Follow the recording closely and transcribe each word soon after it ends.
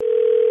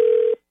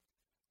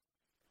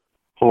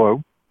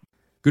Hello?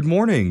 Good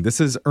morning. This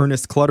is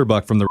Ernest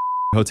Clutterbuck from the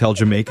Hotel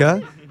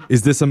Jamaica.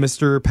 Is this a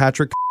Mr.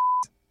 Patrick?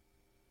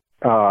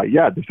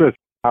 Yeah, this is.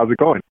 How's it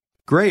going?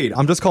 Great.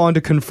 I'm just calling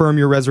to confirm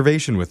your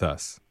reservation with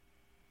us.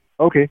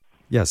 Okay.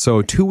 Yeah,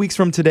 so 2 weeks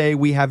from today,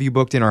 we have you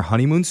booked in our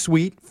honeymoon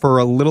suite for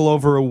a little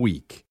over a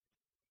week.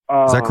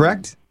 Is that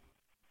correct?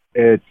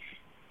 It's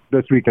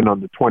this weekend on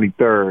the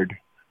 23rd,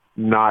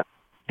 not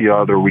the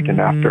other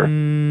weekend after.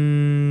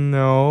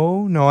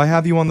 No, I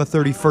have you on the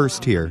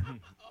 31st here.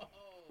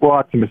 Well,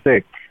 that's a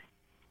mistake.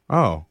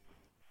 Oh.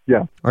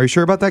 Yeah. Are you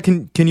sure about that?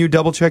 Can you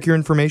double check your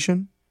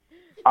information?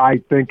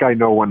 I think I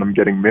know when I'm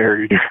getting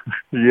married.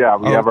 Yeah,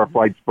 we have our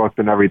flights booked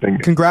and everything.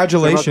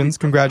 Congratulations.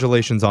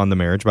 Congratulations on the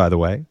marriage, by the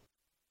way.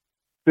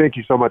 Thank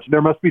you so much.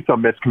 There must be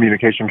some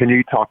miscommunication. Can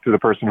you talk to the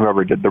person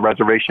whoever did the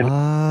reservation?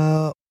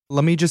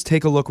 Let me just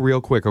take a look real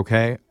quick,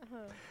 okay?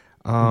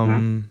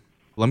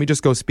 Let me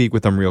just go speak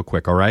with them real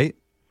quick, all right?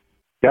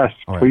 Yes,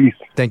 all right. Please.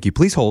 Thank you.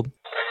 Please hold.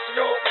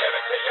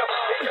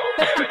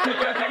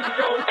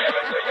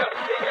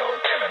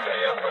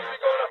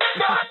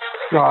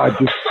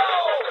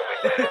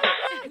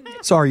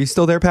 Sorry, you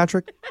still there,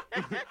 Patrick?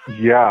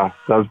 Yeah,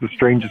 that was the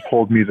strangest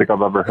hold music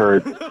I've ever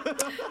heard.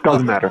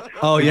 Doesn't matter.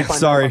 Oh, yeah,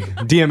 sorry.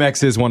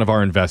 DMX is one of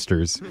our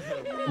investors.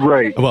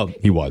 Right. Well,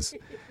 he was.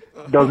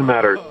 Doesn't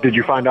matter. Did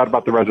you find out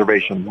about the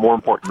reservation? More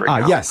important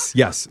right now.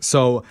 Yes.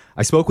 So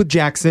I spoke with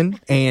Jackson,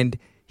 and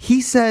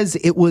he says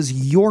it was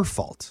your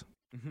fault.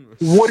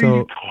 What are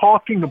you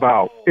talking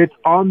about? It's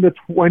on the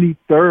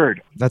 23rd.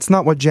 That's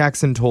not what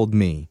Jackson told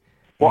me.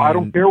 Well, I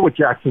don't care what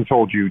Jackson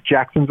told you.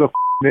 Jackson's a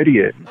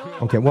idiot.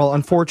 Okay, well,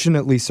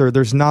 unfortunately, sir,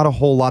 there's not a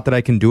whole lot that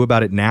I can do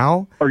about it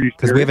now. Are you serious?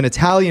 Because we have an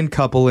Italian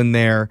couple in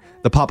there,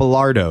 the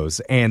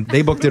Papalardos, and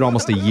they booked it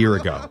almost a year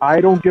ago.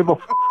 I don't give a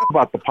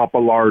about the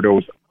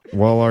Papalardos.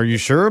 Well, are you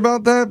sure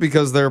about that?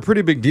 Because they're a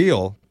pretty big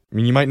deal. I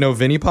mean, you might know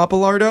Vinny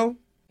Papalardo?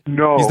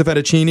 No. He's the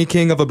fettuccine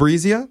king of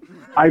Abruzia?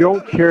 I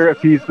don't care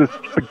if he's the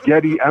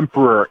spaghetti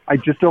emperor. I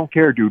just don't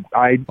care, dude.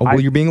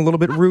 You're being a little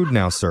bit rude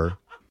now, sir.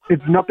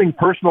 It's nothing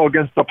personal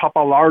against the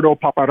Papalardo,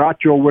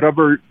 Paparaccio,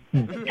 whatever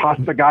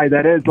pasta guy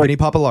that is. Vinny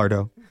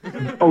Papalardo.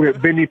 Okay,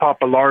 Vinny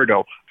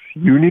Papalardo.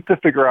 You need to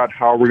figure out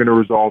how we're going to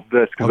resolve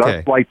this because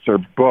our flights are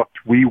booked.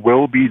 We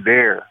will be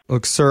there.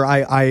 Look, sir,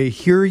 I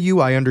hear you.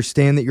 I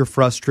understand that you're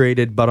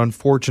frustrated, but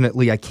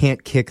unfortunately, I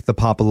can't kick the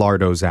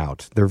Papalardos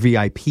out. They're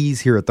VIPs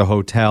here at the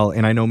hotel,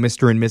 and I know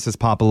Mr. and Mrs.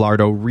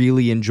 Papalardo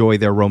really enjoy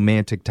their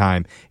romantic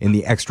time in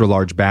the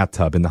extra-large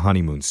bathtub in the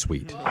honeymoon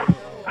suite.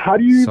 How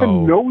do you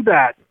even know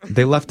that?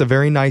 They left a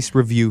very nice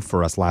review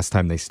for us last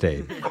time they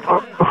stayed.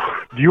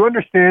 Do you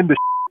understand the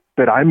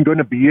that I'm going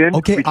to be in?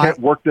 Okay, we can't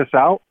work this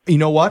out? You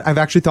know what? I've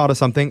actually thought of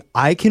something.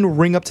 I can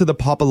ring up to the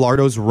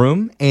Papalardo's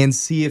room and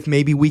see if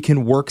maybe we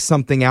can work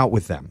something out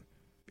with them.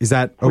 Is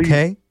that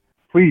okay?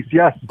 Please,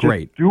 yes.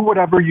 Great. Just do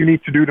whatever you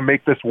need to do to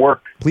make this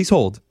work. Please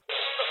hold.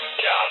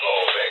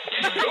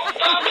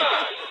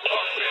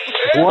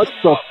 What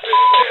the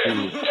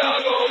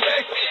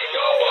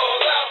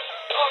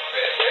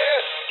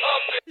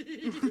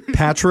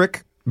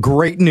Patrick,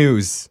 great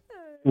news.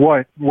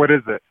 What? What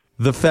is it?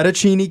 The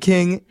fettuccine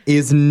king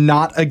is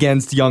not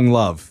against young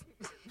love.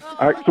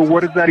 All right, so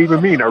what does that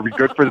even mean? Are we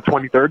good for the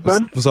 23rd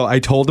then? So I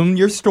told him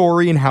your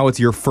story and how it's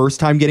your first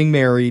time getting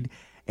married.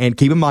 And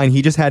keep in mind,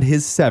 he just had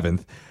his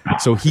 7th.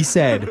 So he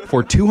said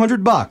for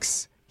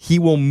 $200, he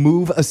will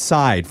move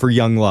aside for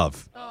young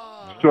love.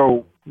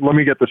 So let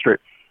me get this straight.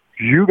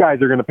 You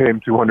guys are going to pay him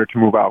 $200 to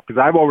move out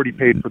because I've already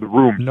paid for the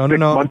room 6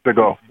 months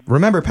ago.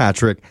 Remember,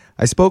 Patrick,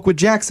 I spoke with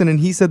Jackson and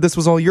he said this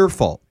was all your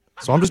fault.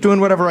 So I'm just doing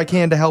whatever I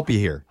can to help you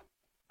here.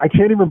 I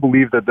can't even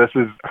believe that this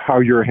is how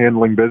you're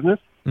handling business,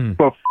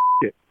 but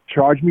it.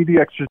 Charge me the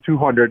extra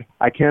 $200.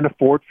 I can't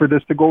afford for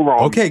this to go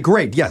wrong. Okay,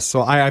 great. Yes,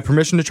 so I have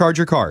permission to charge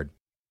your card.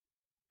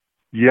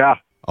 Yeah.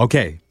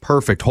 Okay,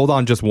 perfect. Hold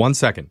on just 1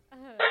 second.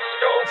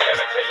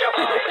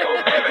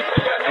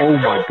 Oh,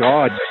 my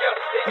God.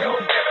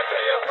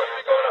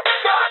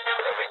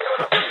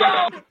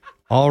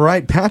 All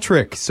right,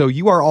 Patrick. So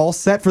you are all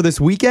set for this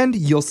weekend.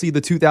 You'll see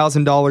the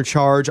 $2,000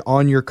 charge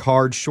on your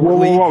card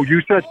shortly. Whoa.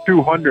 You said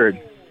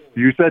 $200.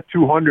 You said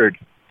 $200.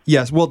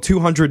 Yes, well,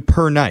 $200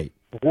 per night.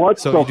 What?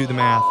 So you do the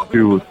math.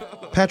 Dude.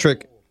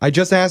 Patrick, I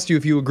just asked you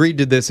if you agreed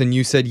to this, and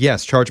you said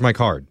yes, charge my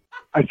card.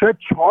 I said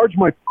charge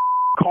my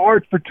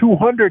card for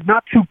 $200,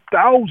 not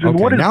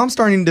 $2,000. Okay, now I'm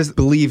starting to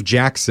believe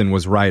Jackson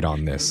was right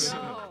on this.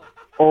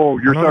 Oh,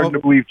 you're starting to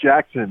believe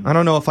Jackson. I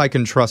don't know if I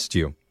can trust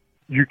you.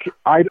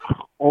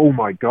 Oh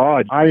my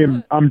God.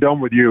 I'm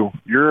done with you.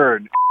 You're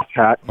an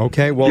hat.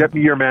 Okay, well, get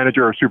me your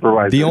manager or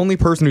supervisor. The only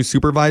person who's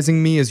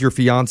supervising me is your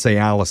fiance,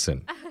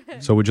 Allison.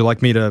 So would you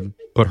like me to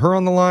put her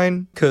on the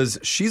line? Because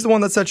she's the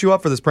one that set you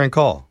up for this prank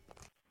call.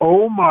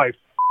 Oh my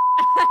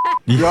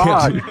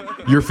God.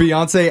 Your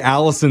fiance,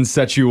 Allison,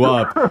 set you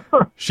up.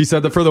 She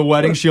said that for the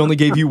wedding, she only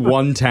gave you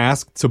one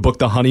task to book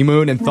the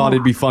honeymoon and thought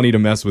it'd be funny to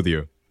mess with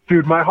you.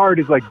 Dude, my heart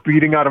is like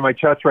beating out of my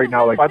chest right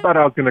now. Like I thought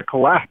I was going to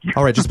collapse.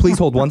 All right, just please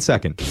hold 1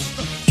 second.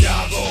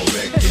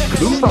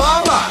 Lose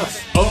my mind.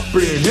 Up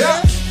in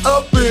here,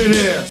 up in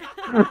here.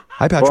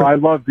 Hi, Patrick. Well, I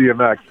love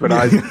DMX, but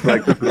I just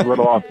like this is a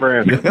little off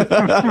brand.